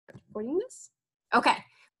recording this? Okay,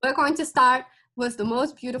 we're going to start with the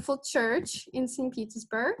most beautiful church in St.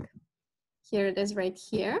 Petersburg. Here it is right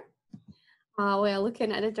here. We are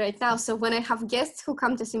looking at it right now. So when I have guests who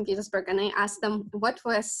come to St. Petersburg and I ask them what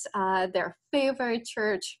was their favorite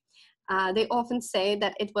church, they often say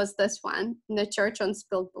that it was this one, the Church on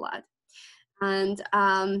Spilled Blood. And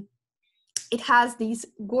it has these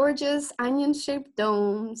gorgeous onion-shaped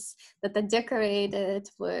domes that are decorated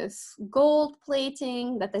with gold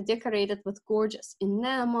plating, that are decorated with gorgeous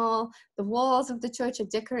enamel. The walls of the church are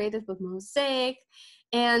decorated with mosaic.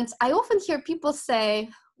 And I often hear people say,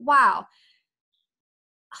 wow,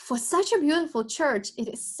 for such a beautiful church, it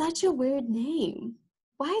is such a weird name.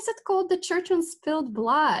 Why is it called the Church on Spilled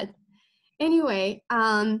Blood? Anyway,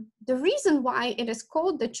 the reason why it is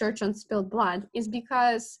called the Church on Spilled Blood is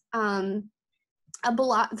because the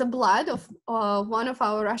blood of one of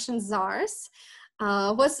our Russian czars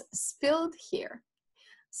was spilled here.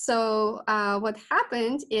 So what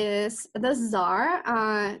happened is the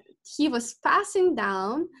czar, he was passing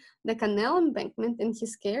down the canal embankment in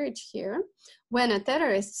his carriage here when a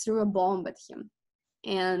terrorist threw a bomb at him.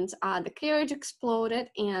 And the carriage exploded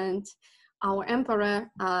and our emperor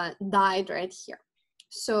died right here.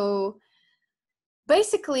 So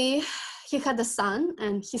basically, he had a son,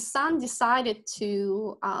 and his son decided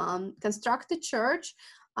to construct a church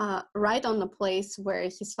right on the place where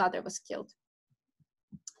his father was killed.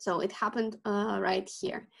 So it happened right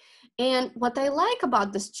here. And what I like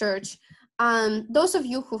about this church, those of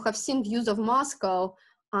you who have seen views of Moscow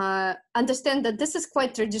understand that this is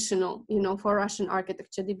quite traditional, you know, for Russian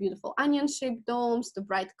architecture, the beautiful onion-shaped domes, the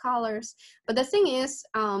bright colors. But the thing is,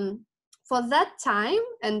 for that time,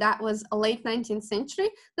 and that was a late 19th century,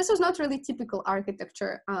 this was not really typical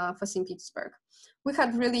architecture for St. Petersburg. We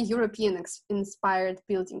had really European-inspired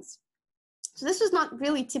buildings. So this was not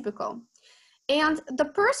really typical. And the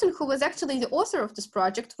person who was actually the author of this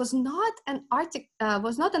project was not an architect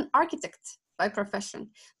by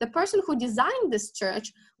profession. The person who designed this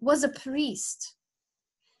church was a priest.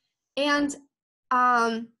 And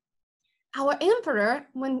our emperor,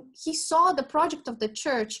 when he saw the project of the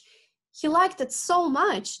church, he liked it so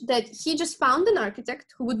much that he just found an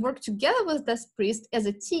architect who would work together with this priest as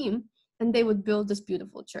a team, and they would build this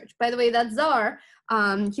beautiful church. By the way, that czar,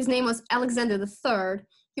 his name was Alexander III.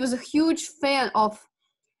 He was a huge fan of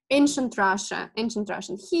ancient Russia, ancient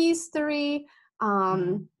Russian history,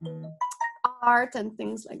 art, and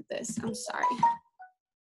things like this. I'm sorry.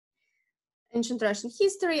 Ancient Russian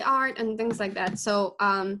history, art, and things like that. So,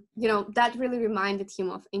 you know, that really reminded him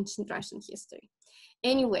of ancient Russian history.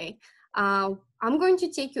 Anyway, I'm going to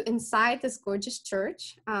take you inside this gorgeous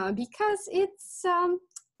church because it's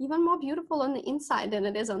even more beautiful on the inside than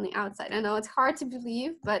it is on the outside. I know it's hard to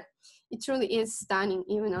believe, but it truly is stunning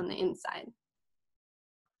even on the inside.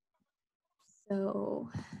 So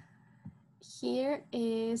here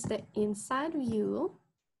is the inside view.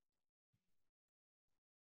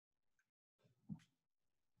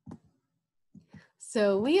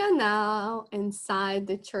 So we are now inside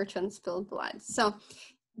the Church on Spilled Blood. So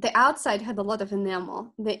the outside had a lot of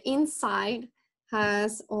enamel. The inside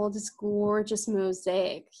has all this gorgeous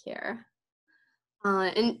mosaic here.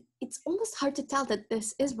 And it's almost hard to tell that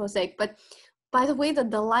this is mosaic, but by the way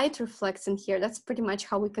that the light reflects in here, that's pretty much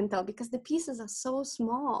how we can tell, because the pieces are so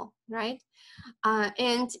small, right?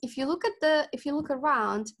 And if you look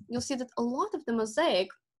around, you'll see that a lot of the mosaic,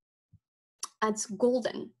 it's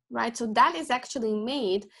golden, right? So that is actually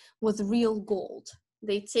made with real gold.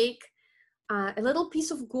 They take a little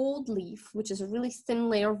piece of gold leaf, which is a really thin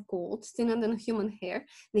layer of gold, thinner than human hair.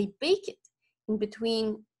 They bake it in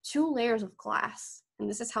between 2 layers of glass. And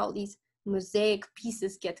this is how these mosaic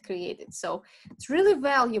pieces get created. So it's really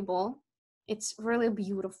valuable. It's really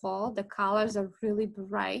beautiful. The colors are really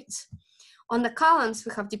bright. On the columns,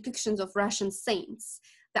 we have depictions of Russian saints.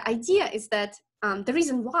 The idea is that the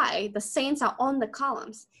reason why the saints are on the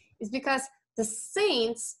columns is because the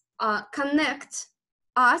saints connect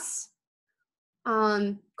us,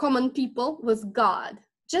 common people, with God,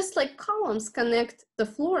 just like columns connect the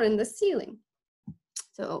floor and the ceiling.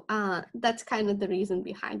 So that's kind of the reason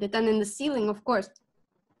behind it. And in the ceiling, of course,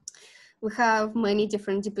 we have many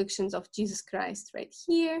different depictions of Jesus Christ right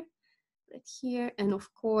here, and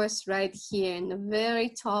of course, right here in the very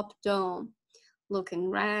top dome, looking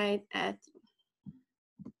right at you.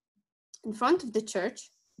 In front of the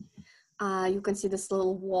church, you can see this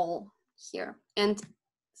little wall here. And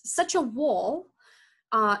such a wall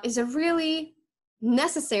is a really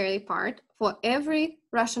necessary part for every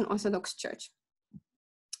Russian Orthodox church.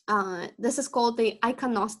 This is called the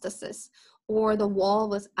iconostasis, or the wall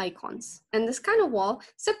with icons. And this kind of wall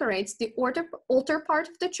separates the altar part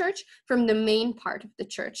of the church from the main part of the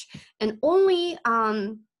church. And only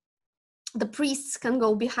the priests can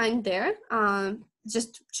go behind there.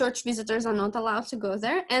 Just church visitors are not allowed to go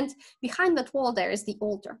there. And behind that wall there is the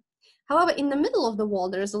altar. However, in the middle of the wall,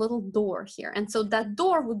 there is a little door here. And so that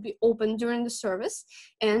door would be open during the service.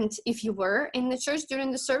 And if you were in the church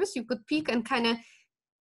during the service, you could peek and kind of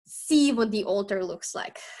see what the altar looks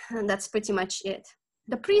like. And that's pretty much it.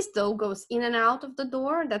 The priest, though, goes in and out of the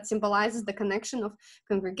door. That symbolizes the connection of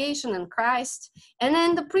congregation and Christ. And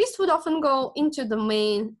then the priest would often go into the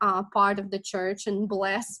main part of the church and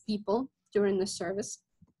bless people during the service.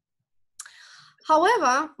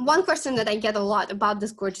 However, one question that I get a lot about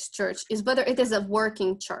this gorgeous church is whether it is a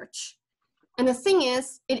working church. And the thing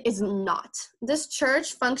is, it is not. This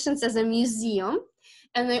church functions as a museum,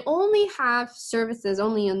 and they only have services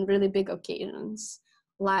only on really big occasions,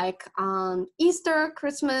 like Easter,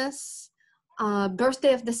 Christmas,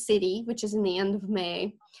 birthday of the city, which is in the end of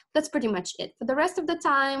May. That's pretty much it. For the rest of the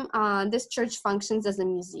time, this church functions as a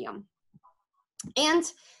museum. And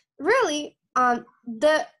really,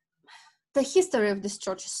 the history of this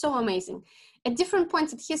church is so amazing. At different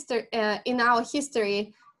points in our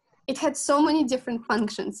history, it had so many different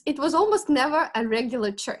functions. It was almost never a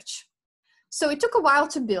regular church. So it took a while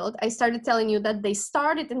to build. I started telling you that they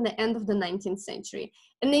started in the end of the 19th century,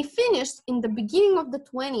 and they finished in the beginning of the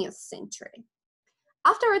 20th century.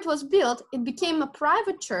 After it was built, it became a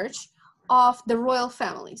private church of the royal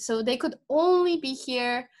family. So they could only be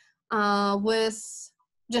here with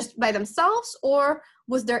just by themselves or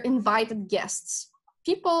with their invited guests.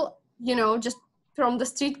 People, just from the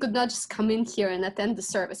street could not just come in here and attend the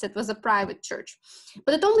service. It was a private church.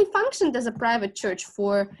 But it only functioned as a private church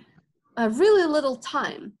for a really little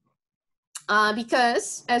time.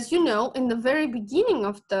 Because, as you know, in the very beginning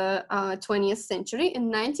of the 20th century, in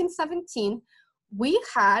 1917, we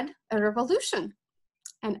had a revolution.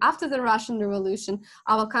 And after the Russian Revolution,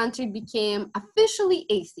 our country became officially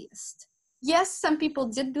atheist. Yes, some people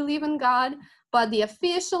did believe in God, but the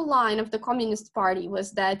official line of the Communist Party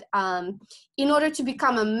was that in order to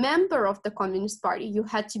become a member of the Communist Party, you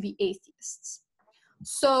had to be atheists.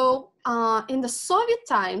 So in the Soviet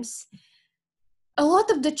times, a lot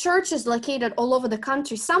of the churches located all over the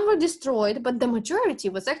country, some were destroyed, but the majority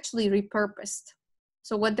was actually repurposed.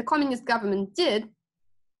 So what the communist government did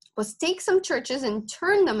was take some churches and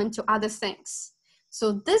turn them into other things.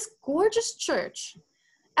 So this gorgeous church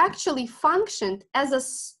actually functioned as a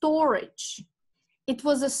storage. It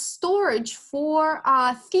was a storage for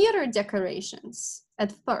theater decorations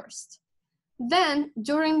at first. Then,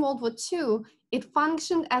 during World War II, it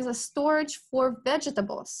functioned as a storage for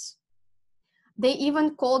vegetables. They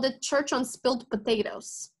even called it Church on Spilled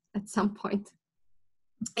Potatoes at some point.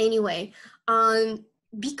 Anyway,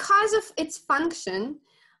 because of its function,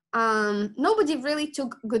 nobody really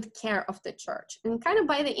took good care of the church. And kind of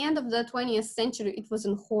by the end of the 20th century, it was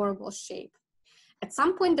in horrible shape. At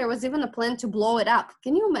some point, there was even a plan to blow it up.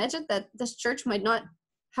 Can you imagine that this church might not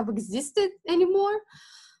have existed anymore?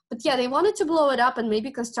 But yeah, they wanted to blow it up and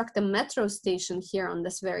maybe construct a metro station here on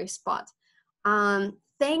this very spot.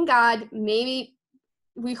 Thank God, maybe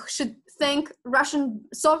we should thank Russian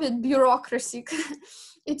Soviet bureaucracy.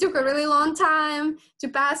 It took a really long time to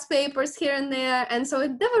pass papers here and there, and so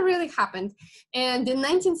it never really happened. And in the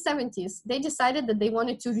 1970s, they decided that they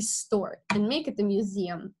wanted to restore it and make it a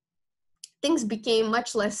museum. Things became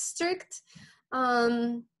much less strict.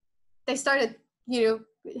 They started,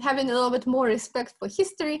 having a little bit more respect for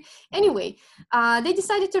history. Anyway, they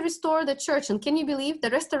decided to restore the church, and can you believe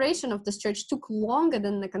the restoration of this church took longer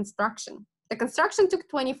than the construction? The construction took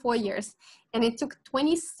 24 years, and it took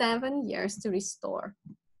 27 years to restore.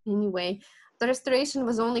 Anyway, the restoration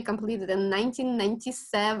was only completed in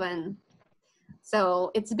 1997.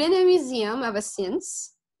 So it's been a museum ever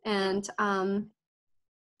since, and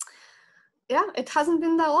yeah, it hasn't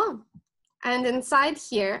been that long. And inside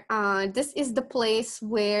here, this is the place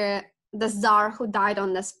where the Tsar who died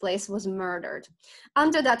on this place was murdered.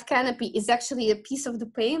 Under that canopy is actually a piece of the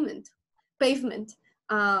pavement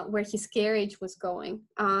where his carriage was going.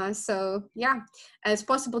 So yeah, it's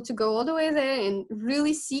possible to go all the way there and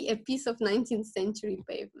really see a piece of 19th century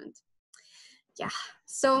pavement. Yeah,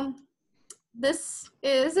 so this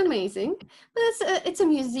is amazing, but it's a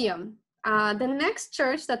museum. The next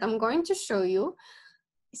church that I'm going to show you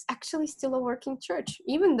is actually still a working church,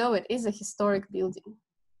 even though it is a historic building.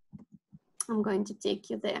 I'm going to take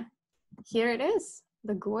you there. Here it is,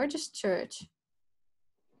 the gorgeous church.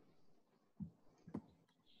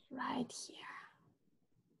 Right here.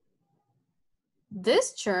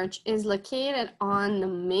 This church is located on the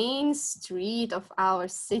main street of our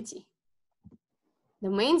city. The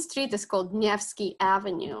main street is called Nevsky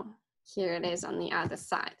Avenue. Here it is on the other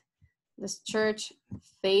side. This church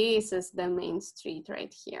faces the main street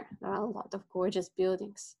right here. There are a lot of gorgeous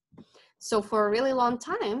buildings. So for a really long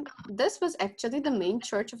time, this was actually the main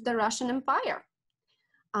church of the Russian Empire.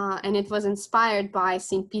 And it was inspired by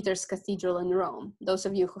St. Peter's Cathedral in Rome. Those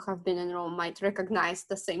of you who have been in Rome might recognize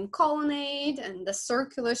the same colonnade and the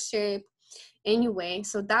circular shape. Anyway,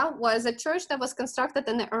 so that was a church that was constructed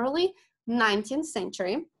in the early 19th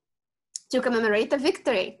century to commemorate a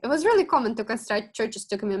victory. It was really common to construct churches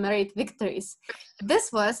to commemorate victories.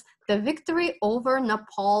 This was the victory over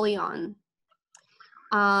Napoleon.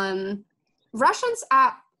 Russians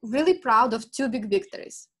are really proud of two big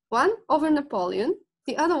victories. One over Napoleon,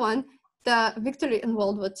 the other one, the victory in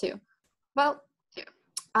World War II. Well,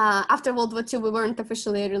 after World War II, we weren't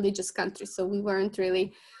officially a religious country, so we weren't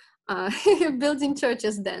really building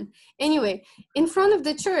churches then. Anyway, in front of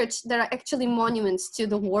the church, there are actually monuments to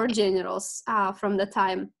the war generals from the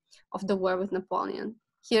time of the war with Napoleon.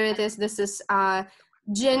 Here it is. This is a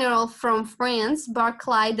general from France,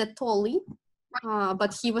 Barclay de Tolly,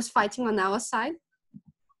 but he was fighting on our side.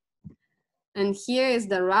 And here is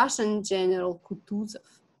the Russian General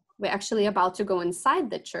Kutuzov. We're actually about to go inside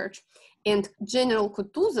the church. And General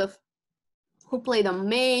Kutuzov, who played a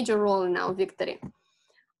major role in our victory,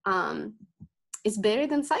 is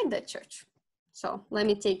buried inside that church. So let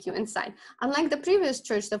me take you inside. Unlike the previous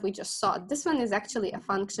church that we just saw, this one is actually a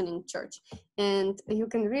functioning church. And you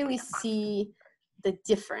can really see the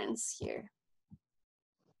difference here.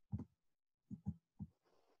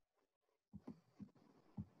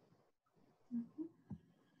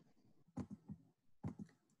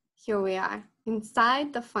 Here we are,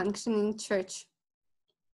 inside the functioning church.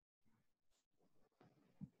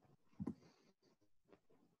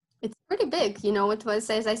 It's pretty big, you know. It was,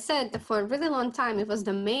 as I said, for a really long time, it was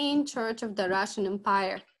the main church of the Russian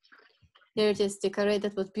Empire. There it is,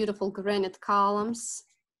 decorated with beautiful granite columns,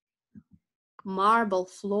 marble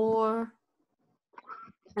floor,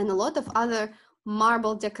 and a lot of other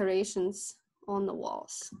marble decorations on the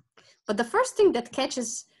walls. But the first thing that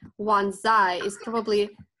catches one's eye is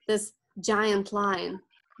probably this giant lion,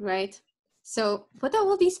 right? So what are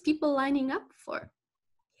all these people lining up for?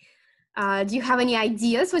 Do you have any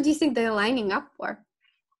ideas? What do you think they're lining up for?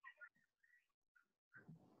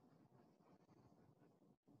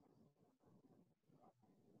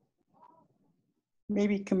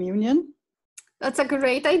 Maybe communion? That's a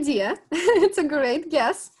great idea. It's a great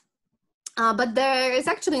guess. But there is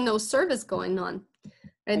actually no service going on,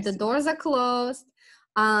 right? The doors are closed.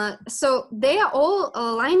 So they are all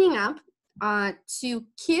lining up to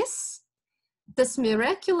kiss this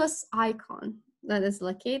miraculous icon that is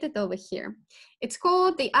located over here. It's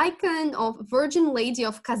called the icon of Virgin Lady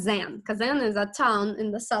of Kazan. Kazan is a town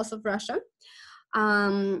in the south of Russia.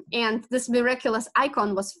 And this miraculous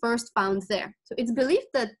icon was first found there. So it's believed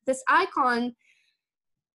that this icon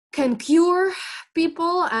can cure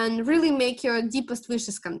people and really make your deepest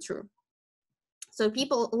wishes come true. So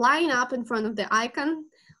people line up in front of the icon,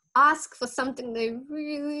 ask for something they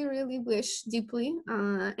really, really wish deeply,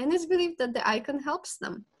 and it's believed that the icon helps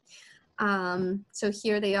them. So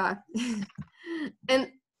here they are.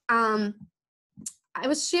 And I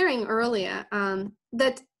was sharing earlier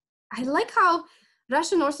that I like how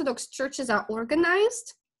Russian Orthodox churches are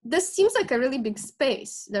organized. This seems like a really big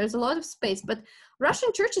space. There's a lot of space, but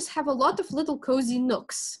Russian churches have a lot of little cozy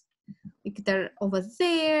nooks. Like they're over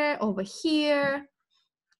there, over here.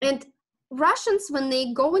 And Russians, when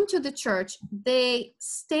they go into the church, they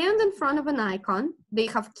stand in front of an icon. They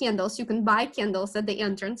have candles. You can buy candles at the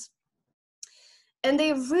entrance. And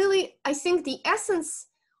they really, I think the essence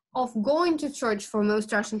of going to church for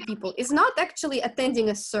most Russian people is not actually attending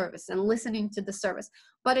a service and listening to the service,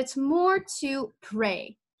 but it's more to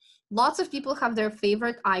pray. Lots of people have their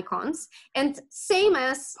favorite icons, and same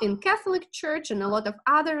as in Catholic Church and a lot of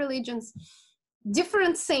other religions,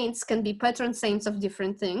 different saints can be patron saints of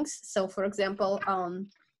different things. So for example,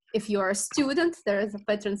 if you're a student, there is a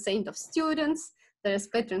patron saint of students, there is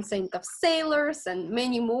patron saint of sailors, and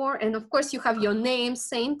many more. And of course, you have your name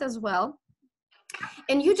saint as well.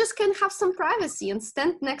 And you just can have some privacy and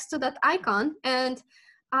stand next to that icon and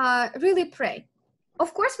really pray.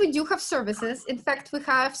 Of course, we do have services. In fact, we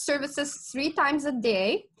have services 3 times a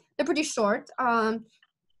day. They're pretty short. On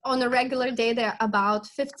a regular day, they're about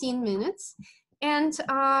 15 minutes. And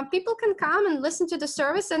people can come and listen to the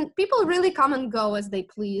service, and people really come and go as they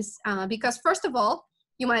please. Because first of all,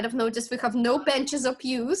 you might have noticed we have no benches or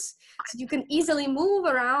pews, so you can easily move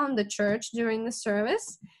around the church during the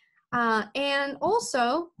service. And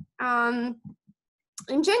also,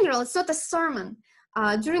 in general, it's not a sermon.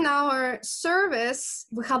 During our service,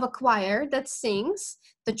 we have a choir that sings.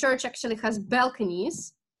 The church actually has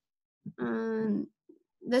balconies.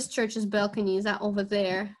 This church's balconies are over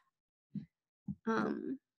there.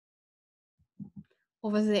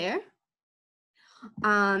 Over there.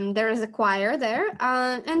 There is a choir there,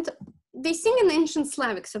 and they sing in ancient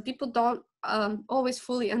Slavic, so people don't always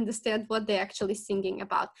fully understand what they're actually singing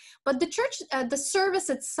about. But the church, the service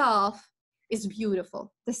itself is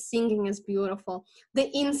beautiful. The singing is beautiful. The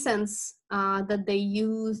incense that they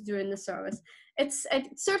use during the service, it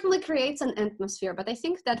certainly creates an atmosphere, but I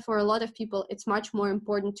think that for a lot of people, it's much more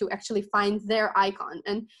important to actually find their icon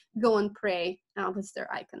and go and pray with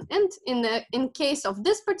their icon. And in case of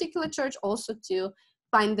this particular church, also to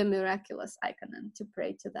find the miraculous icon and to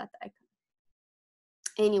pray to that icon.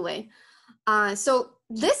 Anyway, so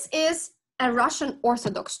this is a Russian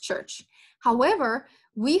Orthodox church. However,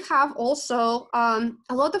 we have also a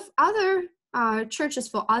lot of other churches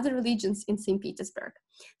for other religions in St. Petersburg.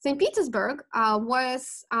 St. Petersburg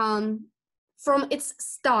was, from its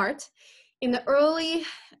start in the early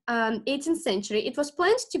 18th century, it was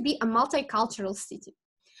planned to be a multicultural city.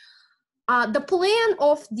 The plan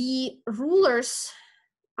of the rulers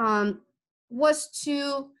was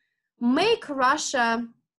to make Russia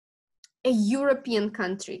a European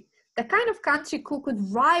country, the kind of country who could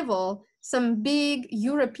rival some big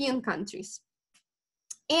European countries.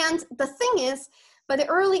 And the thing is, by the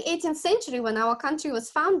early 18th century, when our country was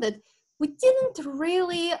founded, we couldn't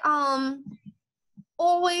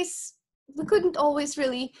always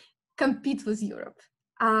really compete with Europe.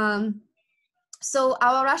 So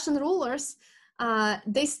our Russian rulers,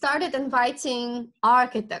 they started inviting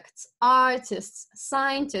architects, artists,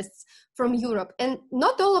 scientists from Europe, and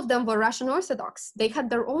not all of them were Russian Orthodox. They had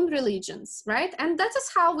their own religions, right? And that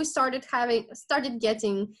is how we started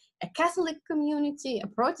getting a Catholic community, a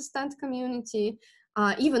Protestant community,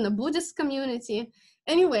 even a Buddhist community.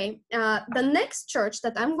 Anyway, the next church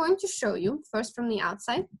that I'm going to show you, first from the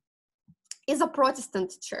outside, is a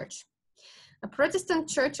Protestant church. A Protestant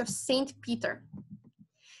church of St. Peter.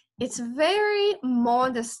 It's very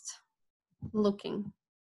modest looking.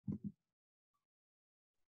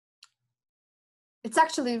 It's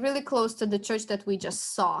actually really close to the church that we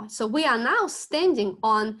just saw. So we are now standing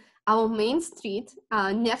on our main street,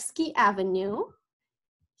 Nevsky Avenue.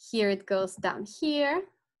 Here it goes down here.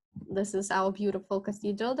 This is our beautiful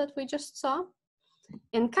cathedral that we just saw.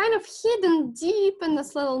 And kind of hidden deep in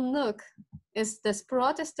this little nook is this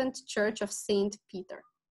Protestant Church of St. Peter.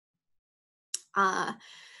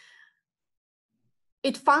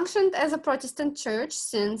 It functioned as a Protestant church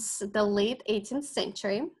since the late 18th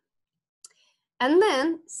century. And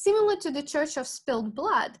then, similar to the Church of Spilled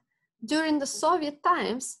Blood, during the Soviet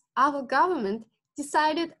times, our government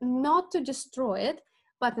decided not to destroy it,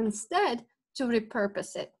 but instead to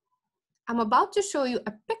repurpose it. I'm about to show you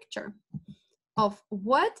a picture of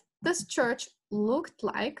what this church looked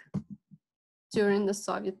like during the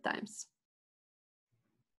Soviet times.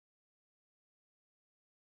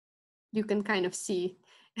 You can kind of see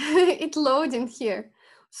it loading here.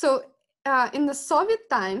 So in the Soviet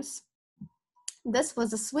times, this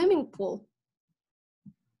was a swimming pool.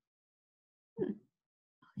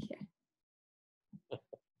 Here.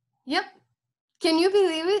 Yep. Can you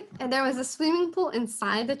believe it? And there was a swimming pool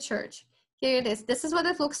inside the church. Here it is. This is what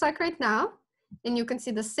it looks like right now. And you can see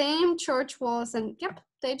the same church walls, and yep,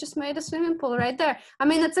 they just made a swimming pool right there. I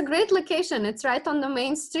mean, it's a great location. It's right on the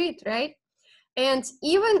main street, right? And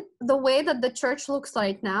even the way that the church looks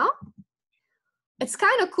right now, it's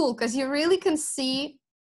kind of cool because you really can see,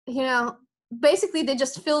 you know, basically they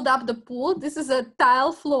just filled up the pool. This is a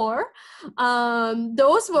tile floor.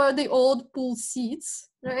 Those were the old pool seats,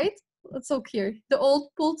 right? Let's look here, the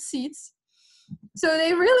old pool seats. So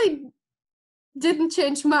they really didn't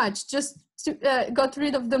change much, just got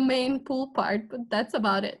rid of the main pool part, but that's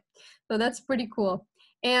about it. So that's pretty cool.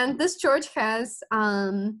 And this church has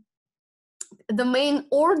the main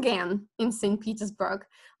organ in St. Petersburg,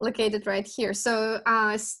 located right here. So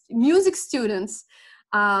music students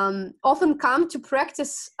often come to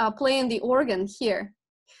practice playing the organ here.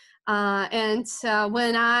 And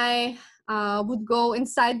when I would go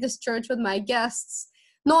inside this church with my guests,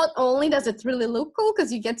 not only does it really look cool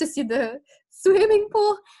because you get to see the swimming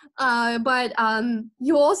pool, but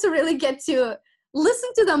you also really get to listen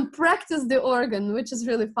to them practice the organ, which is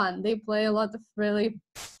really fun. They play a lot of really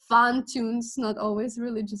fun tunes, not always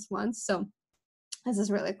religious ones. So this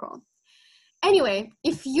is really cool. Anyway,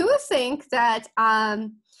 if you think that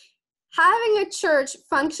having a church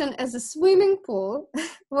function as a swimming pool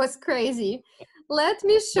was crazy, Let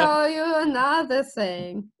me show you another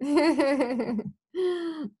thing.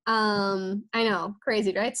 I know,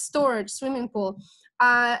 crazy, right? Storage, swimming pool.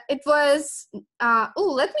 It was, oh,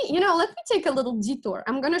 let me take a little detour.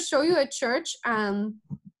 I'm gonna show you a church.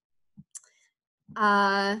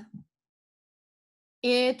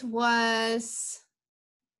 It was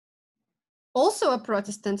also a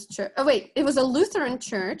Protestant church. Oh wait, it was a Lutheran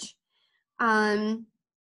church that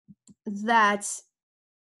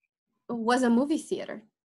was a movie theater.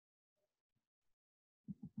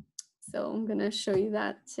 So I'm gonna show you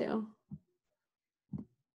that too.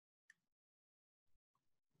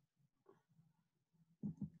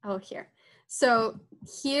 Oh, here. So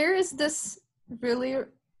here is this really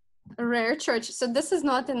rare church. So this is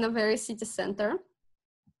not in the very city center.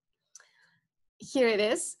 Here it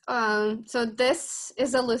is. So this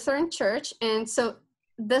is a Lutheran church. And so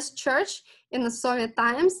this church in the Soviet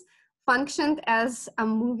times functioned as a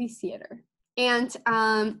movie theater. And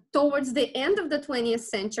towards the end of the 20th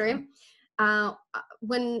century,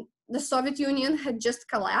 when the Soviet Union had just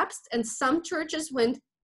collapsed and some churches went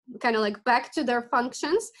kind of like back to their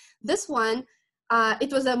functions, this one,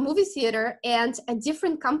 it was a movie theater, and a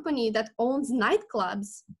different company that owns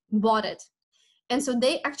nightclubs bought it. And so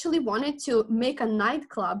they actually wanted to make a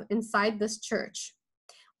nightclub inside this church.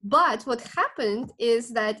 But what happened is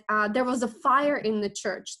that there was a fire in the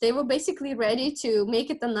church. They were basically ready to make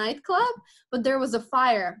it a nightclub, but there was a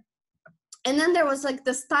fire. And then there was like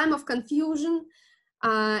this time of confusion.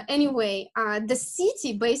 Anyway, the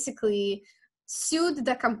city basically sued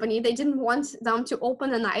the company. They didn't want them to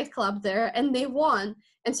open a nightclub there, and they won.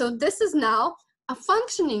 And so this is now a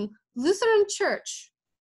functioning Lutheran church.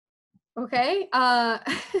 Okay, a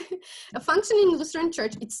functioning Lutheran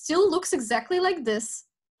church. It still looks exactly like this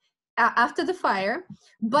after the fire,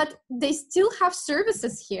 but they still have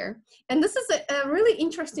services here. And this is a really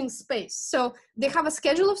interesting space. So they have a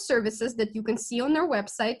schedule of services that you can see on their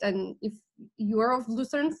website. And if you are of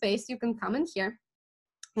Lutheran faith, you can come in here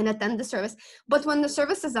and attend the service. But when the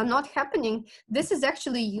services are not happening, this is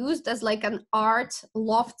actually used as like an art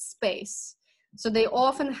loft space. So they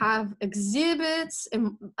often have exhibits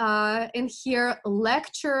in here,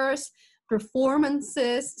 lectures,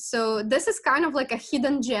 performances. So this is kind of like a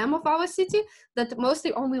hidden gem of our city that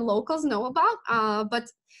mostly only locals know about. But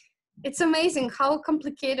it's amazing how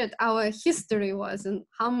complicated our history was and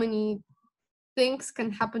how many things can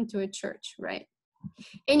happen to a church, right?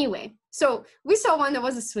 Anyway, so we saw one that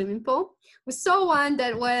was a swimming pool. We saw one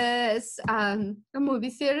that was a movie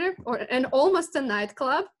theater and almost a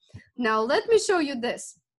nightclub. Now let me show you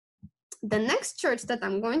this. The next church that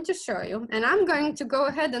I'm going to show you, and I'm going to go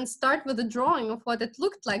ahead and start with a drawing of what it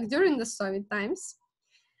looked like during the Soviet times.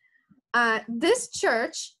 This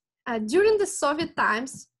church during the Soviet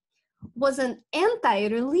times was an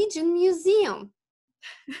anti-religion museum.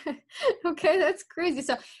 Okay, that's crazy.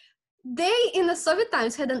 So they, in the Soviet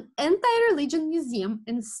times, had an anti-religion museum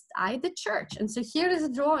inside the church. And so here is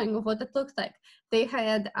a drawing of what it looked like. They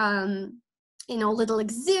had, little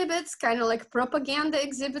exhibits, kind of like propaganda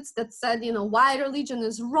exhibits that said, why religion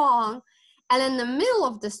is wrong. And in the middle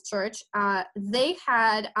of this church, they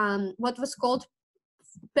had what was called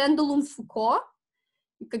Pendulum Foucault.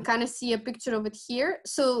 You can kind of see a picture of it here.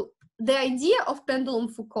 So the idea of Pendulum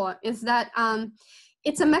Foucault is that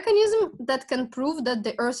it's a mechanism that can prove that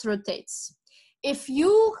the earth rotates. If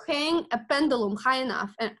you hang a pendulum high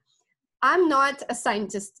enough, and I'm not a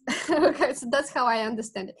scientist, okay, so that's how I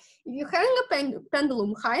understand it. If you hang a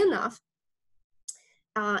pendulum high enough,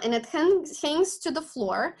 and it hangs to the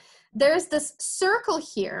floor, there's this circle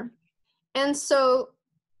here. And so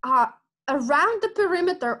around the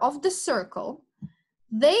perimeter of the circle,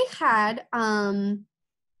 they had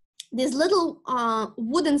these little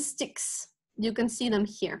wooden sticks. You can see them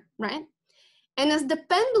here, right? And as the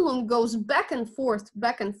pendulum goes back and forth,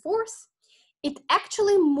 it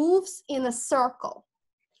actually moves in a circle.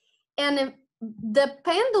 And the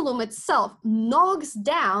pendulum itself knocks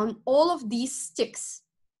down all of these sticks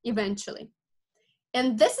eventually.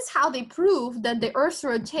 And this is how they prove that the earth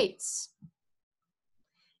rotates.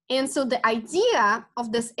 And so the idea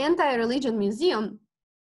of this anti-religion museum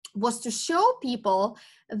was to show people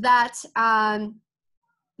that,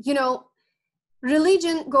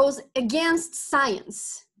 religion goes against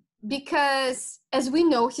science, because as we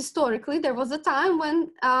know, historically, there was a time when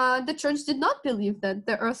the church did not believe that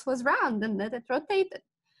the earth was round and that it rotated.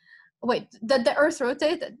 That the earth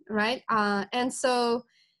rotated, right? And so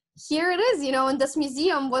here it is, and this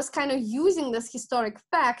museum was kind of using this historic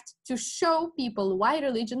fact to show people why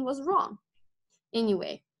religion was wrong.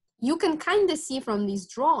 Anyway, you can kind of see from these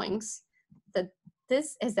drawings that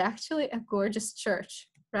this is actually a gorgeous church,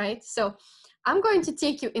 right? So I'm going to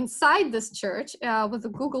take you inside this church with a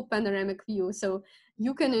Google panoramic view so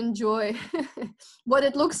you can enjoy what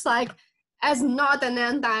it looks like as not an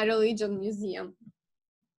anti-religion museum.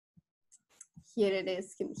 Here it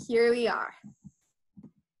is. Here we are.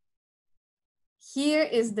 Here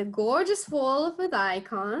is the gorgeous wall with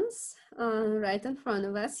icons right in front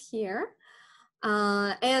of us here.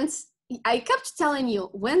 And I kept telling you,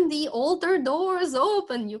 when the altar doors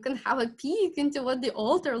open, you can have a peek into what the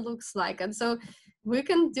altar looks like. And so we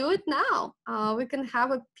can do it now. We can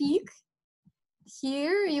have a peek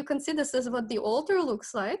here. You can see this is what the altar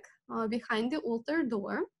looks like behind the altar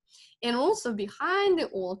door. And also behind the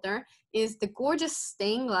altar is the gorgeous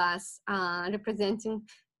stained glass representing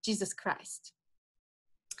Jesus Christ.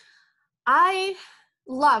 I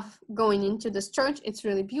love going into this church. It's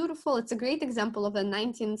really beautiful. It's a great example of the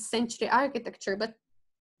 19th century architecture, but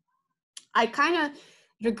I kind of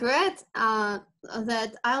regret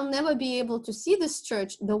that I'll never be able to see this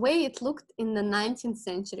church the way it looked in the 19th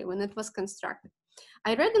century when it was constructed.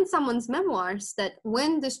 I read in someone's memoirs that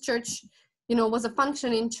when this church, was a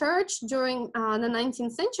functioning church during the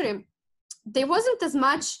 19th century, there wasn't as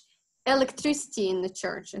much electricity in the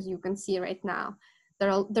church as you can see right now.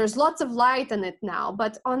 There's lots of light in it now,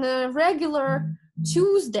 but on a regular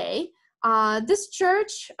Tuesday, this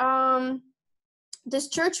church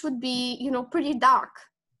would be, pretty dark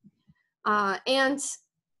and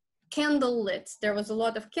candle lit. There was a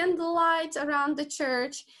lot of candlelight around the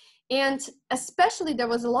church, and especially there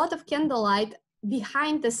was a lot of candlelight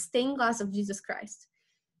behind the stained glass of Jesus Christ.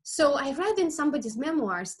 So I read in somebody's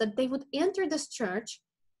memoirs that they would enter this church,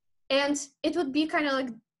 and it would be kind of like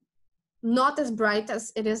not as bright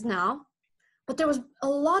as it is now, but there was a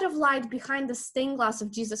lot of light behind the stained glass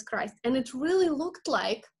of Jesus Christ, and it really looked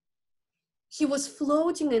like he was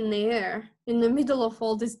floating in the air in the middle of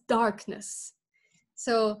all this darkness.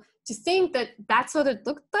 So to think that that's what it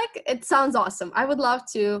looked like, it sounds awesome. I would love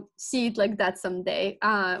to see it like that someday,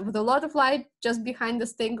 with a lot of light just behind the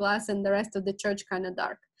stained glass and the rest of the church kind of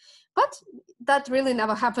dark. But that really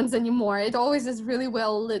never happens anymore. It always is really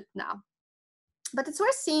well lit now. But it's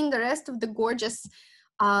worth seeing the rest of the gorgeous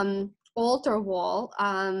altar wall.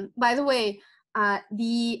 By the way,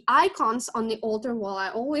 the icons on the altar wall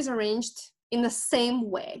are always arranged in the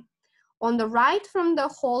same way. On the right from the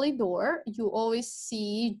holy door, you always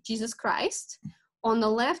see Jesus Christ. On the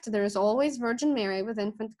left, there is always Virgin Mary with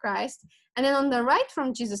infant Christ. And then on the right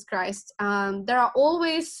from Jesus Christ, there are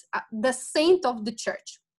always the saint of the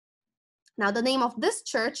church. Now, the name of this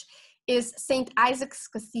church is St. Isaac's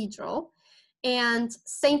Cathedral. And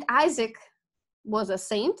St. Isaac was a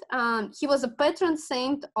saint. He was a patron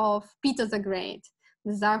saint of Peter the Great,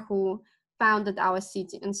 the Tsar who founded our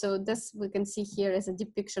city. And so this we can see here is a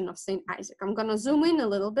depiction of St. Isaac. I'm going to zoom in a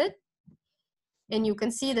little bit, and you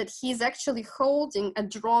can see that he's actually holding a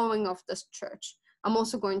drawing of this church. I'm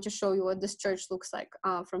also going to show you what this church looks like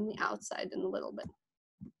from the outside in a little bit.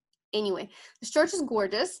 Anyway, this church is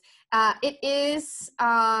gorgeous. It is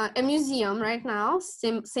a museum right now,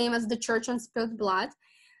 same as the church on spilled blood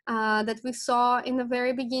that we saw in the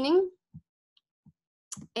very beginning.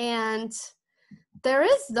 And there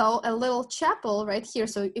is, though, a little chapel right here.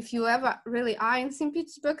 So if you ever really are in St.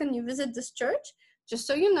 Petersburg and you visit this church, just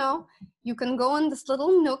so you know, you can go in this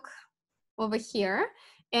little nook over here.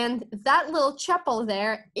 And that little chapel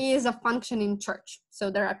there is a functioning church.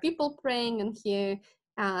 So there are people praying in here.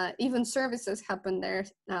 Even services happen there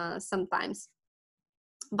sometimes.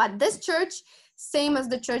 But this church, same as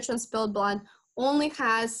the church on spilled blood, only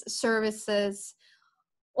has services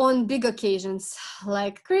on big occasions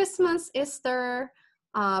like Christmas, Easter,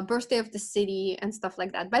 birthday of the city, and stuff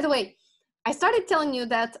like that. By the way, I started telling you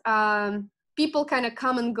that people kind of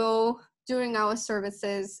come and go during our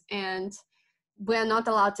services, and we're not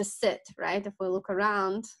allowed to sit, right? If we look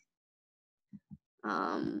around,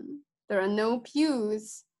 there are no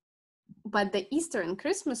pews, but the Easter and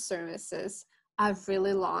Christmas services are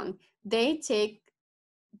really long. They take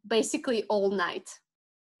basically all night.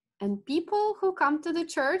 And people who come to the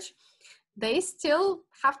church, they still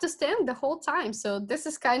have to stand the whole time. So this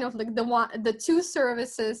is kind of like the two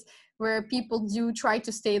services where people do try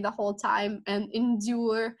to stay the whole time and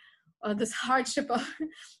endure this hardship of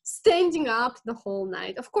standing up the whole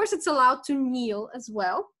night. Of course, it's allowed to kneel as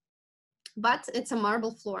well, but it's a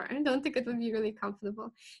marble floor. I don't think it would be really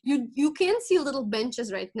comfortable. You can see little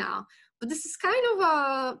benches right now, but this is kind of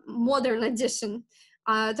a modern addition.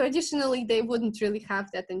 Traditionally, they wouldn't really have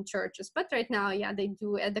that in churches, but right now, yeah, they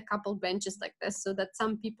do add a couple benches like this so that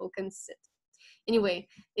some people can sit. Anyway,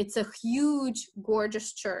 it's a huge,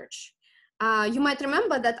 gorgeous church. You might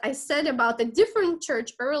remember that I said about a different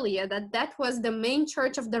church earlier, that was the main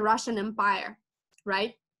church of the Russian Empire,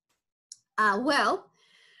 right? Well,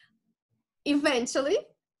 eventually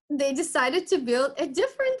they decided to build a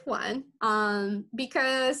different one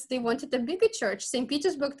because they wanted a bigger church. St.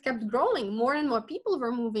 Petersburg kept growing, more and more people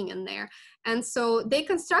were moving in there. And so they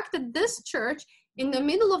constructed this church in the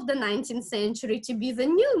middle of the 19th century to be the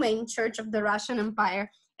new main church of the Russian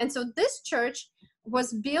Empire. And so this church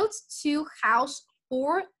was built to house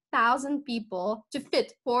 4,000 people, to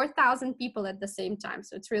fit 4,000 people at the same time.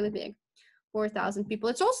 So it's really big, 4,000 people.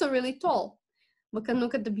 It's also really tall. We can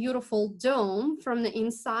look at the beautiful dome from the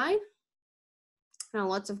inside.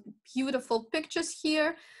 Lots of beautiful pictures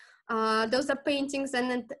here. Those are paintings,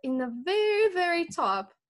 and in the very, very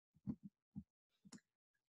top,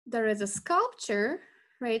 there is a sculpture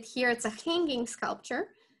right here. It's a hanging sculpture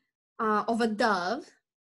of a dove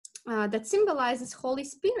that symbolizes Holy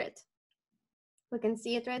Spirit. We can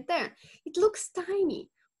see it right there. It looks tiny,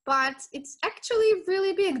 but it's actually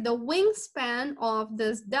really big. The wingspan of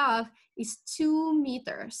this dove is 2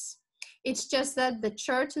 meters. It's just that the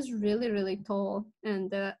church is really, really tall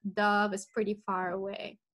and the dove is pretty far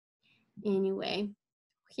away. Anyway,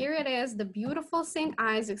 here it is, the beautiful St.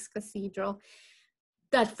 Isaac's Cathedral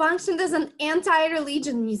that functioned as an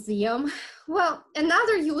anti-religion museum. Well,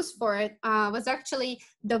 another use for it was actually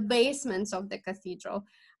the basements of the cathedral.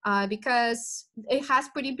 Because it has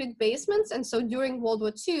pretty big basements. And so during World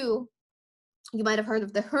War II, you might have heard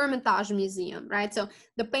of the Hermitage Museum, right? So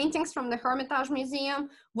the paintings from the Hermitage Museum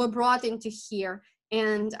were brought into here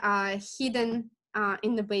and hidden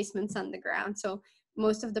in the basements underground. So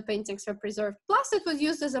most of the paintings are preserved. Plus it was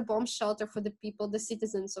used as a bomb shelter for the people, the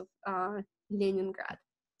citizens of Leningrad.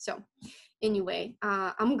 So anyway,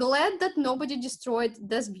 I'm glad that nobody destroyed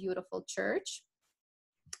this beautiful church.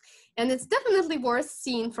 And it's definitely worth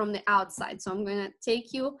seeing from the outside. So I'm going to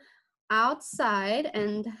take you outside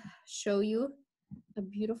and show you a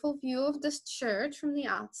beautiful view of this church from the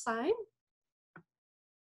outside.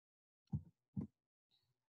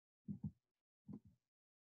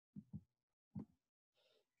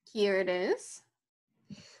 Here it is.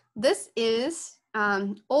 This is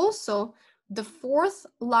also the 4th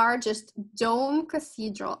largest dome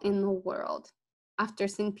cathedral in the world, after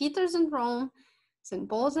St. Peter's in Rome, St.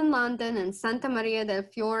 Paul's in London, and Santa Maria del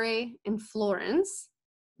Fiore in Florence.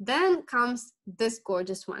 Then comes this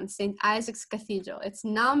gorgeous one, St. Isaac's Cathedral. It's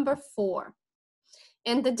number 4.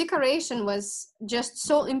 And the decoration was just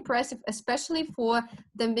so impressive, especially for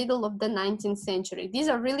the middle of the 19th century. These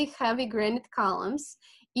are really heavy granite columns.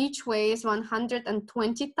 Each weighs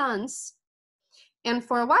 120 tons. And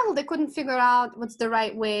for a while, they couldn't figure out what's the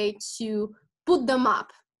right way to put them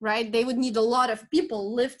up, right? They would need a lot of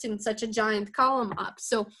people lifting such a giant column up.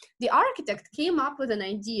 So the architect came up with an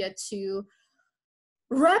idea to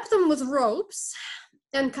wrap them with ropes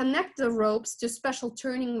and connect the ropes to special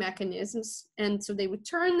turning mechanisms. And so they would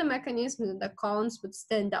turn the mechanism and the columns would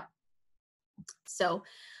stand up. So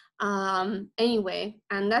anyway,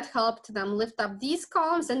 and that helped them lift up these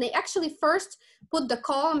columns. And they actually first put the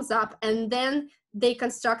columns up and then they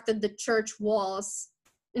constructed the church walls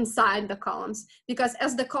inside the columns, because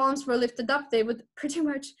as the columns were lifted up, they would pretty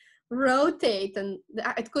much rotate and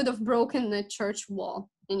it could have broken the church wall.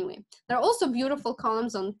 Anyway, there are also beautiful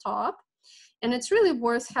columns on top, and it's really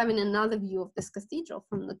worth having another view of this cathedral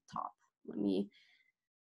from the top. Let me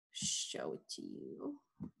show it to you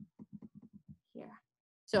here.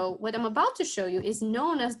 So what I'm about to show you is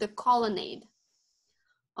known as the colonnade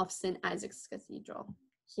of St. Isaac's Cathedral.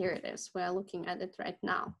 Here it is. We're looking at it right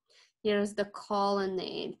now. Here's the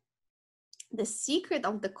colonnade. The secret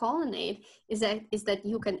of the colonnade is that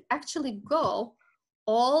you can actually go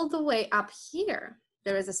all the way up here.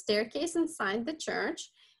 There is a staircase inside the church,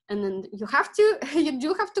 and then you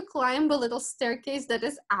do have to climb a little staircase that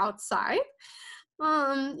is outside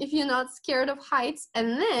if you're not scared of heights,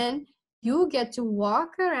 and then you get to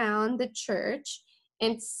walk around the church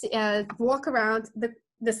and walk around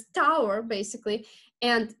this tower basically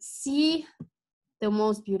and see the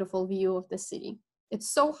most beautiful view of the city.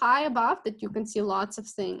 It's so high above that you can see lots of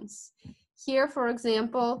things. Here, for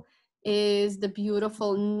example, is the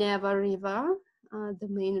beautiful Neva River, the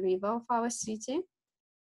main river of our city.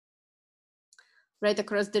 Right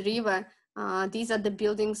across the river, these are the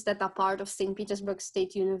buildings that are part of St. Petersburg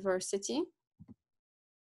State University.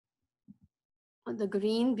 The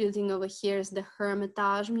green building over here is the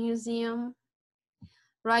Hermitage Museum.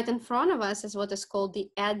 Right in front of us is what is called the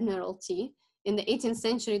Admiralty. In the 18th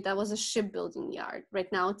century, that was a shipbuilding yard.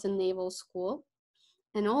 Right now, it's a naval school.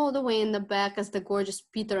 And all the way in the back is the gorgeous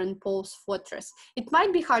Peter and Paul's fortress. It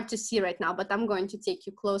might be hard to see right now, but I'm going to take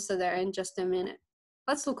you closer there in just a minute.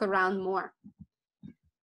 Let's look around more.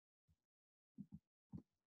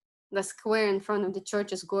 The square in front of the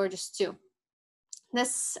church is gorgeous too.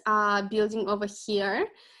 This building over here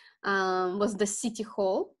was the city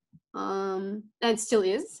hall, and it still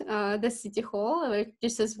is the city hall.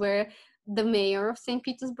 This is where the mayor of St.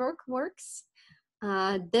 Petersburg works.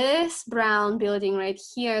 This brown building right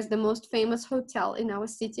here is the most famous hotel in our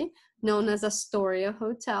city, known as Astoria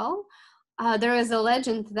Hotel. There is a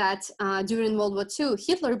legend that during World War II,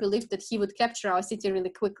 Hitler believed that he would capture our city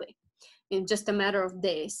really quickly, in just a matter of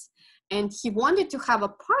days. And he wanted to have a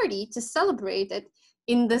party to celebrate it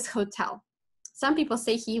in this hotel. Some people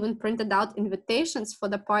say he even printed out invitations for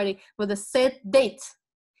the party with a set date,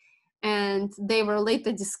 and they were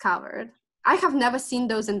later discovered. I have never seen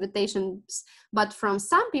those invitations, but from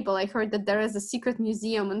some people I heard that there is a secret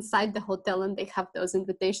museum inside the hotel and they have those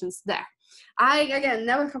invitations there. I, again,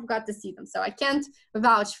 never have got to see them, so I can't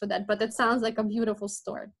vouch for that, but it sounds like a beautiful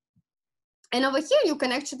story. And over here you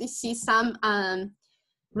can actually see some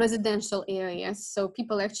residential areas. So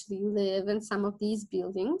people actually live in some of these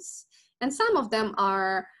buildings, and some of them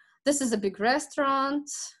are, this is a big restaurant,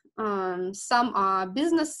 some are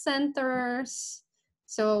business centers.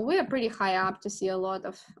 So we are pretty high up to see a lot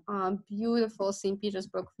of beautiful St.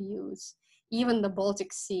 Petersburg views, even the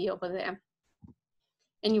Baltic Sea over there.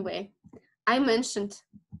 Anyway, I mentioned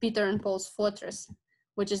Peter and Paul's fortress,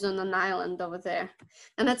 which is on an island over there.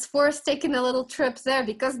 And it's worth taking a little trip there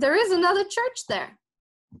because there is another church there.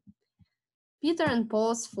 Peter and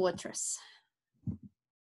Paul's fortress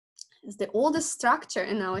is the oldest structure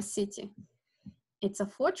in our city. It's a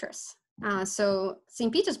fortress. So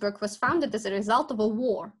St. Petersburg was founded as a result of a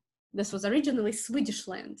war. This was originally Swedish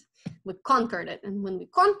land. We conquered it. And when we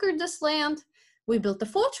conquered this land, we built a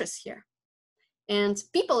fortress here. And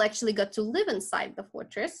people actually got to live inside the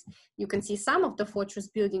fortress. You can see some of the fortress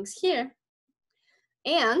buildings here.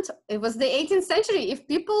 And it was the 18th century. If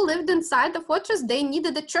people lived inside the fortress, they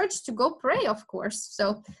needed a church to go pray, of course.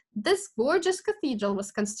 So this gorgeous cathedral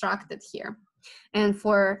was constructed here. And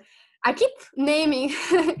I keep naming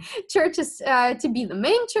churches to be the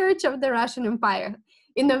main church of the Russian Empire.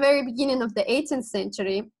 In the very beginning of the 18th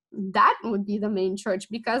century, that would be the main church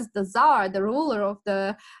because the Tsar, the ruler of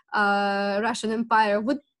the Russian Empire,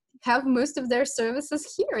 would have most of their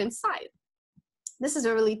services here inside. This is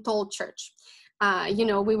a really tall church.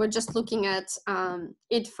 We were just looking at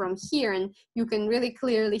it from here, and you can really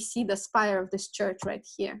clearly see the spire of this church right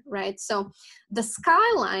here, right? So the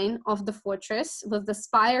skyline of the fortress with the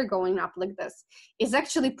spire going up like this is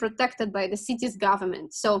actually protected by the city's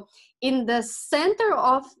government. So in the center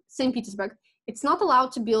of St. Petersburg, it's not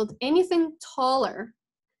allowed to build anything taller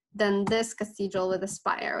than this cathedral with a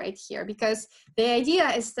spire right here, because the idea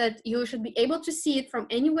is that you should be able to see it from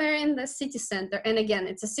anywhere in the city center. And again,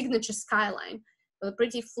 it's a signature skyline with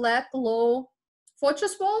pretty flat, low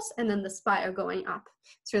fortress walls and then the spire going up.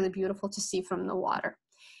 It's really beautiful to see from the water.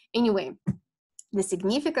 Anyway, the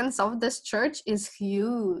significance of this church is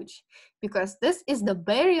huge because this is the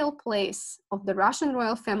burial place of the Russian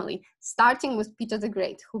royal family, starting with Peter the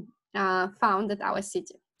Great, who founded our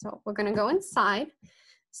city. So we're gonna go inside,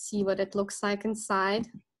 see what it looks like inside.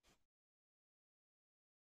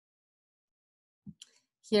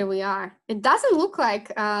 Here we are. It doesn't look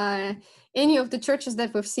like any of the churches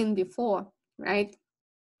that we've seen before, right?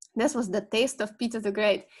 This was the taste of Peter the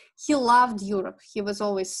Great. He loved Europe. He was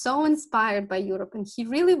always so inspired by Europe, and he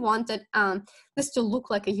really wanted this to look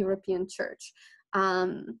like a European church.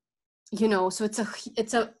 So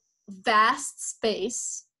it's a vast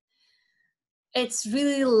space. It's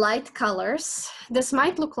really light colors. This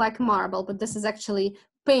might look like marble, but this is actually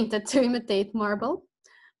painted to imitate marble.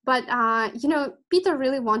 But, Peter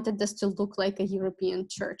really wanted this to look like a European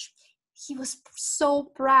church. He was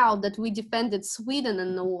so proud that we defended Sweden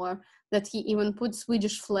in the war that he even put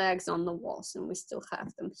Swedish flags on the walls, and we still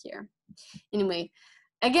have them here. Anyway,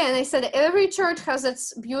 again, I said every church has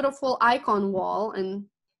its beautiful icon wall, and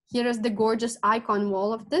here is the gorgeous icon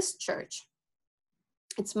wall of this church.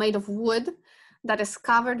 It's made of wood that is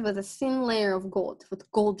covered with a thin layer of gold, with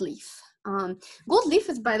gold leaf. Gold leaf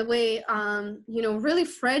is, by the way, really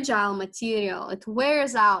fragile material. It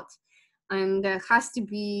wears out and has to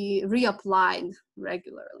be reapplied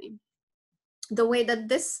regularly. The way that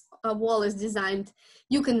this wall is designed,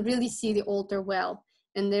 you can really see the altar well.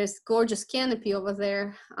 And there's gorgeous canopy over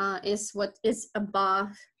there is what is above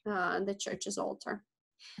the church's altar.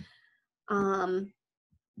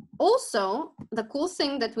 Also, the cool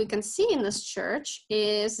thing that we can see in this church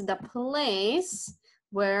is the place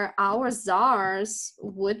where our czars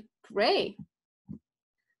would pray.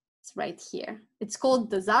 It's right here. It's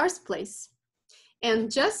called the czar's place.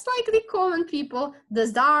 And just like the common people, the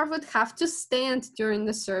czar would have to stand during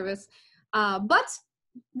the service, but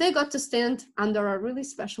they got to stand under a really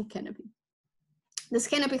special canopy. This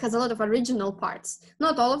canopy has a lot of original parts.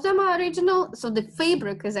 Not all of them are original, so the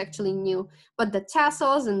fabric is actually new, but the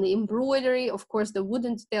tassels and the embroidery, of course, the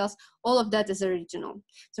wooden details, all of that is original.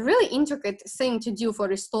 It's a really intricate thing to do for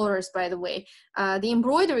restorers, by the way. The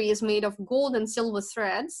embroidery is made of gold and silver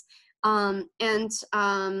threads, and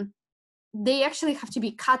they actually have to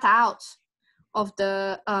be cut out of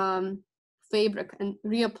the fabric and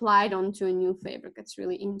reapplied onto a new fabric. It's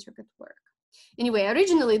really intricate work. Anyway,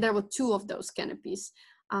 originally there were two of those canopies.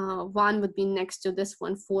 One would be next to this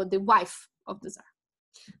one for the wife of the Tsar,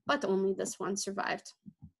 but only this one survived.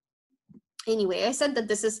 Anyway, I said that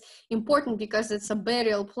this is important because it's a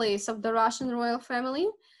burial place of the Russian royal family.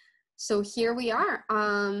 So here we are.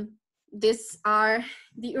 These are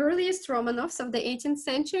the earliest Romanovs of the 18th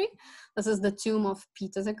century. This is the tomb of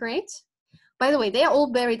Peter the Great. By the way, they are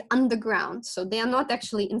all buried underground, so they are not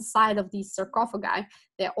actually inside of these sarcophagi.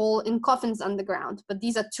 They're all in coffins underground, but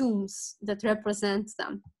these are tombs that represent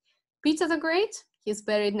them. Peter the Great, he's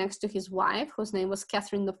buried next to his wife, whose name was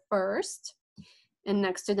Catherine I. And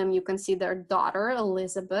next to them, you can see their daughter,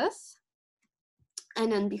 Elizabeth.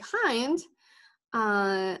 And then behind,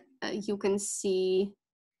 you can see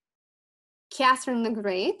Catherine the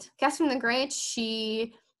Great. Catherine the Great,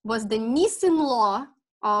 she was the niece-in-law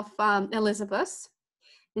of Elizabeth,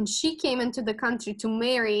 and she came into the country to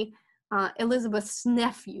marry Elizabeth's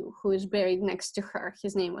nephew, who is buried next to her.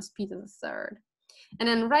 His name was Peter III. And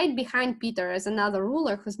then right behind Peter is another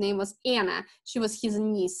ruler whose name was Anna. She was his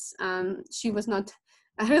niece. She was not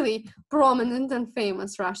a really prominent and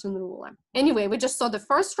famous Russian ruler. Anyway, we just saw the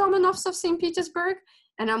first Romanovs of St. Petersburg,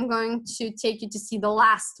 and I'm going to take you to see the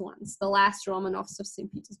last ones, the last Romanovs of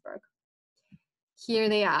St. Petersburg. Here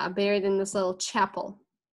they are, buried in this little chapel.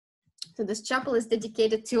 So this chapel is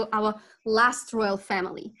dedicated to our last royal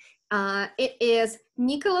family. It is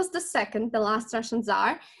Nicholas II, the last Russian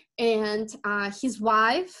Tsar, and his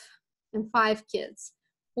wife and 5 kids,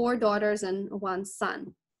 4 daughters and 1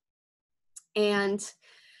 son. And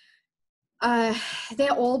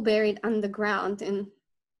they're all buried underground in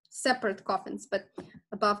separate coffins, but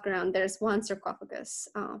above ground there's one sarcophagus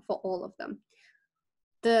for all of them.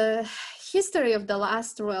 The history of the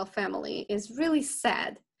last royal family is really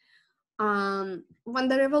sad. When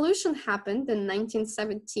the revolution happened in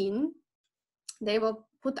 1917, they were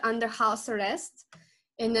put under house arrest.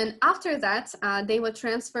 And then after that, they were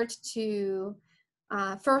transferred to,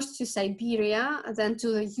 first to Siberia, then to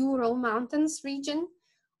the Ural Mountains region,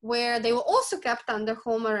 where they were also kept under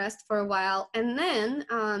home arrest for a while. And then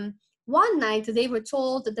one night they were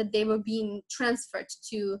told that they were being transferred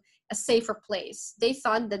to a safer place. They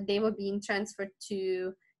thought that they were being transferred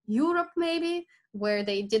to Europe maybe, where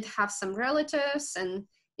they did have some relatives, and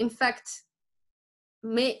in fact,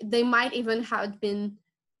 they might even have been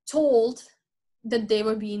told that they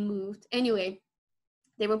were being moved. Anyway,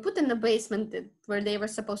 they were put in the basement where they were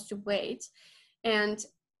supposed to wait, and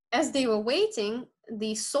as they were waiting,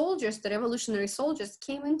 the soldiers, the revolutionary soldiers,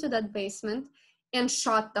 came into that basement and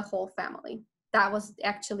shot the whole family. That was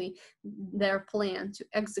actually their plan, to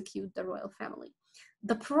execute the royal family.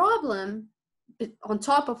 The problem, on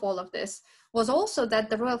top of all of this, was also that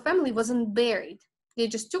the royal family wasn't buried. They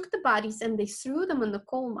just took the bodies and they threw them in the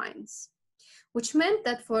coal mines, which meant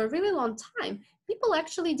that for a really long time, people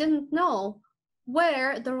actually didn't know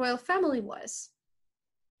where the royal family was.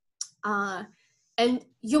 And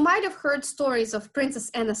you might have heard stories of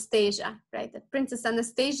Princess Anastasia, right? That Princess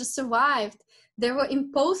Anastasia survived. There were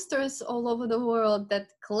imposters all over the world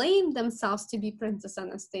that claimed themselves to be Princess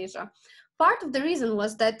Anastasia. Part of the reason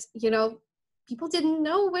was that, people didn't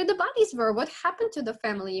know where the bodies were, what happened to the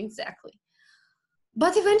family exactly.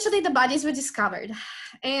 But eventually the bodies were discovered,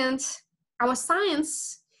 and our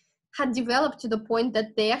science had developed to the point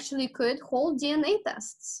that they actually could hold DNA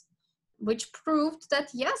tests, which proved that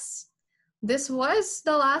yes, this was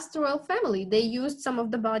the last royal family. They used some of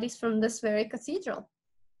the bodies from this very cathedral.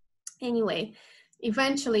 Anyway,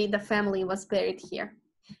 eventually the family was buried here.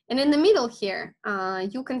 And in the middle here,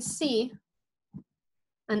 you can see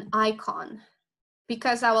an icon,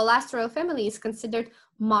 because our last royal family is considered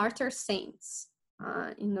martyr saints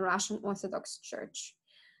in the Russian Orthodox Church.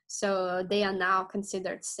 So they are now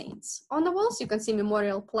considered saints. On the walls, you can see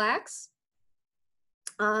memorial plaques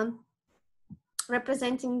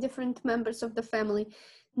representing different members of the family.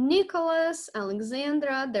 Nicholas,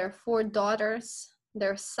 Alexandra, their 4 daughters,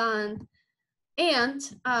 their son, And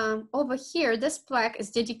over here, this plaque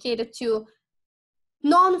is dedicated to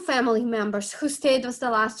non-family members who stayed with the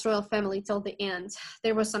last royal family till the end.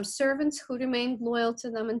 There were some servants who remained loyal to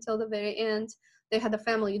them until the very end. They had a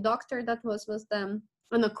family doctor that was with them,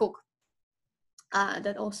 and a cook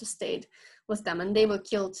that also stayed with them, and they were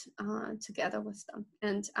killed together with them.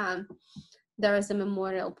 And there is a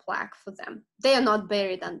memorial plaque for them. They are not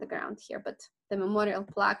buried underground here, but the memorial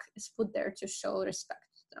plaque is put there to show respect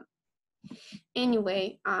to them.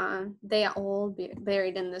 Anyway, they are all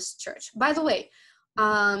buried in this church. By the way,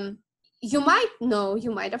 you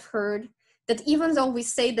might have heard that even though we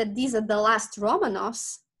say that these are the last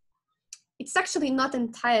Romanovs, it's actually not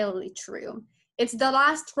entirely true. It's the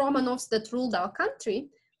last Romanovs that ruled our country,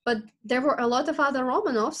 but there were a lot of other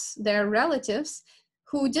Romanovs, their relatives,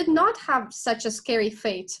 who did not have such a scary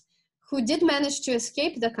fate, who did manage to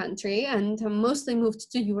escape the country and mostly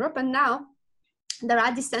moved to Europe. And now there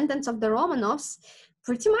are descendants of the Romanovs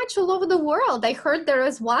pretty much all over the world. I heard there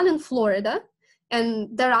is one in Florida, and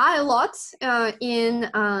there are a lot in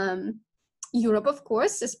Europe, of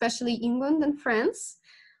course, especially England and France.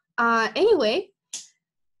 Anyway,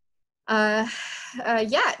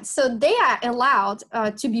 so they are allowed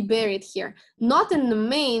to be buried here, not in the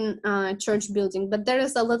main church building, but there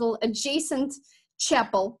is a little adjacent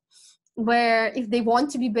chapel where if they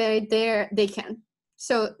want to be buried there, they can.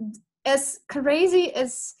 So as crazy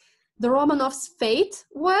as the Romanovs' fate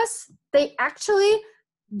was, they actually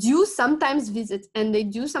do sometimes visit, and they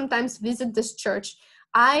do sometimes visit this church.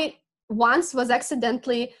 I once was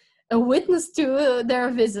accidentally a witness to their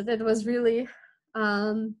visit. It was really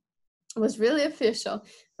official.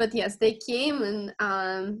 But yes, they came and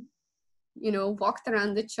walked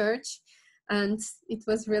around the church, and it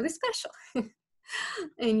was really special.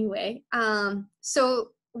 Anyway,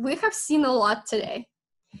 so we have seen a lot today.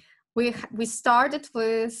 We started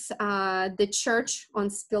with the church on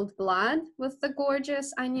spilled blood with the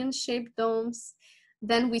gorgeous onion-shaped domes.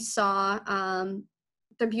 Then we saw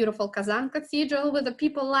the beautiful Kazan Cathedral with the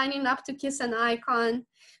people lining up to kiss an icon.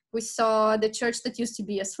 We saw the church that used to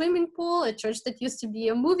be a swimming pool, a church that used to be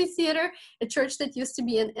a movie theater, a church that used to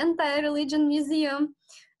be an anti-religion museum.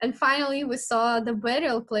 And finally, we saw the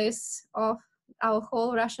burial place of our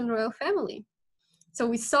whole Russian royal family. So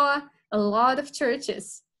we saw a lot of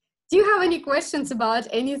churches. Do you have any questions about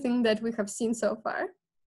anything that we have seen so far?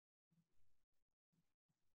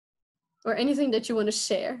 Or anything that you want to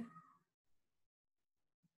share?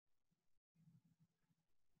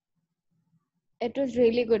 It was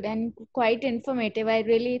really good and quite informative. I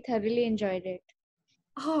really thoroughly enjoyed it.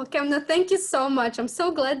 Oh, Kamna, thank you so much. I'm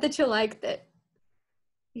so glad that you liked it.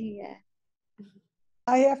 Yeah.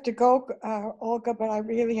 I have to go, Olga, but I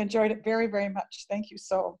really enjoyed it very, very much. Thank you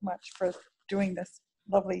so much for doing this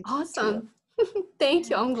lovely Awesome. Thank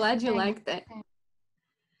you. I'm glad you liked it.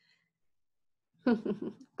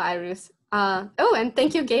 Bye, Ruth. Oh, and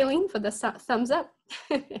thank you, Galen, for the thumbs up.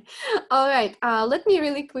 All right, let me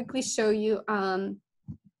really quickly show you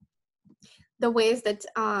the ways that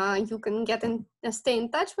you can stay in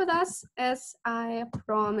touch with us, as I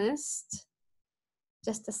promised.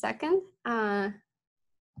 Just a second.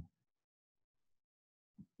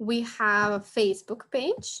 We have a Facebook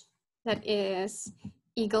page that is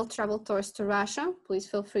Eagle Travel Tours to Russia. Please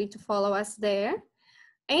feel free to follow us there.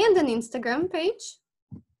 And an Instagram page,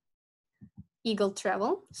 Eagle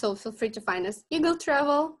Travel. So feel free to find us Eagle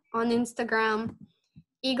Travel on Instagram,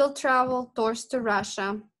 Eagle Travel Tours to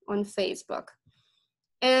Russia on Facebook.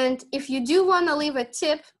 And if you do want to leave a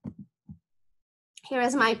tip, here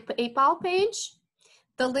is my PayPal page.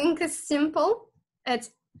 The link is simple. It's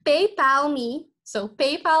PayPal me. So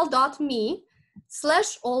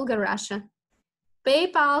paypal.me/Olga Russia.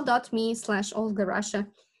 PayPal.me/Olga Russia.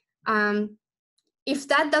 If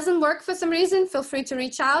that doesn't work for some reason, feel free to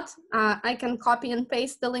reach out. I can copy and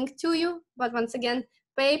paste the link to you. But once again,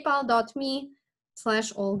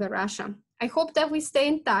 paypal.me/Olga Russia. I hope that we stay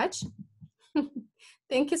in touch.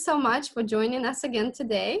 Thank you so much for joining us again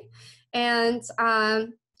today. And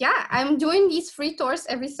yeah, I'm doing these free tours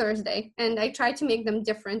every Thursday, and I try to make them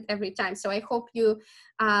different every time. So I hope you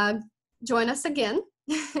join us again.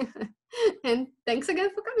 And thanks again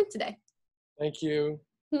for coming today. Thank you.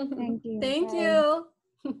 Thank you. Thank Bye. you.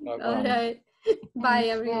 Bye-bye. All right. Bye,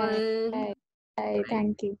 everyone. Bye. Bye.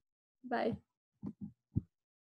 Thank you. Bye.